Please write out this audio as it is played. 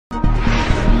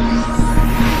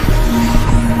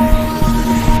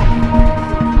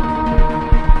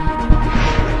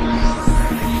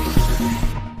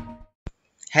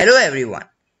Hello everyone,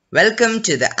 welcome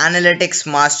to the Analytics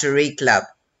Mastery Club.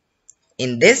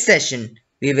 In this session,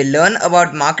 we will learn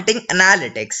about marketing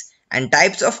analytics and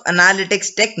types of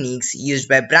analytics techniques used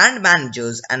by brand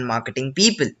managers and marketing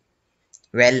people.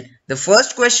 Well, the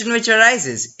first question which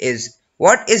arises is,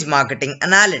 what is marketing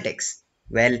analytics?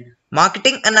 Well,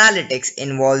 marketing analytics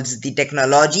involves the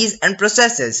technologies and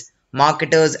processes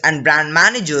marketers and brand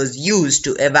managers use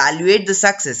to evaluate the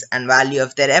success and value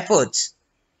of their efforts.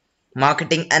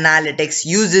 Marketing analytics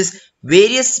uses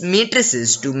various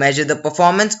matrices to measure the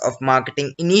performance of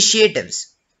marketing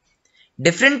initiatives.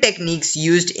 Different techniques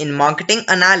used in marketing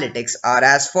analytics are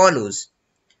as follows.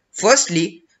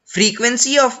 Firstly,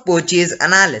 frequency of purchase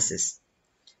analysis.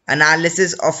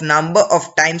 Analysis of number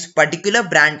of times particular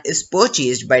brand is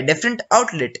purchased by different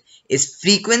outlet is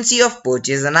frequency of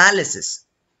purchase analysis.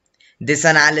 This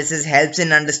analysis helps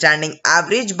in understanding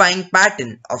average buying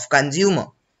pattern of consumer.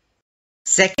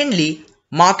 Secondly,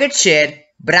 market share,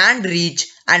 brand reach,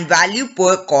 and value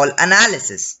per call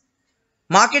analysis.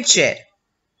 Market share.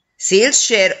 Sales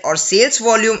share or sales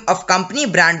volume of company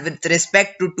brand with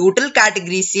respect to total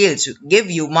category sales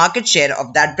give you market share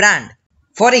of that brand.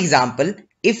 For example,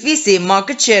 if we say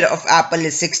market share of Apple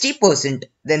is 60%,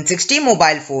 then 60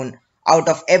 mobile phone out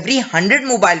of every 100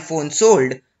 mobile phones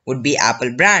sold would be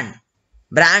Apple brand.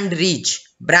 Brand reach.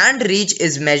 Brand reach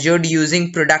is measured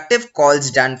using productive calls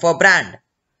done for brand.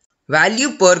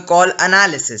 Value per call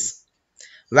analysis.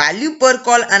 Value per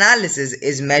call analysis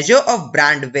is measure of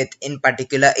brand width in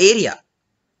particular area.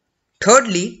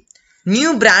 Thirdly,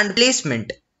 new brand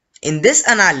placement. In this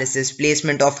analysis,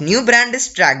 placement of new brand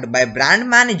is tracked by brand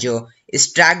manager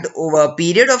is tracked over a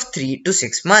period of 3 to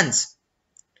 6 months.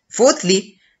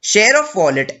 Fourthly, share of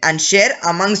wallet and share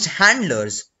amongst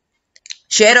handlers.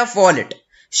 Share of wallet.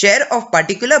 Share of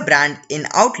particular brand in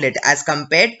outlet as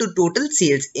compared to total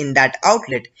sales in that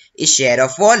outlet is share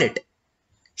of wallet.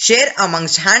 Share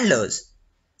amongst handlers.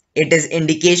 It is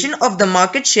indication of the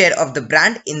market share of the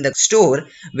brand in the store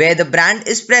where the brand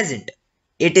is present.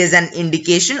 It is an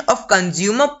indication of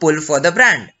consumer pull for the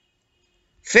brand.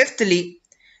 Fifthly,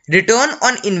 return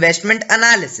on investment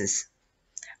analysis.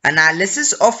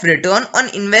 Analysis of return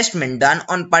on investment done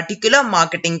on particular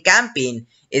marketing campaign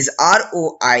is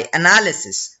ROI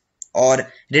analysis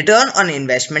or return on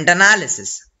investment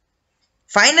analysis.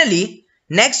 Finally,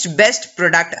 next best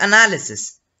product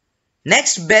analysis.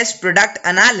 Next best product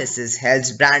analysis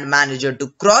helps brand manager to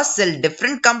cross-sell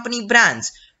different company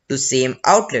brands to same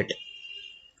outlet.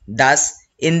 Thus,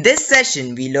 in this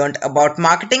session, we learned about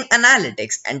marketing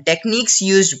analytics and techniques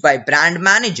used by brand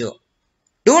manager.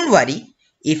 Don't worry.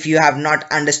 If you have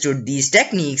not understood these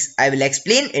techniques, I will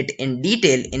explain it in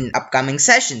detail in upcoming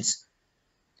sessions.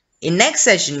 In next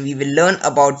session, we will learn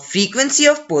about frequency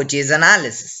of purchase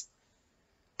analysis.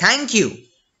 Thank you.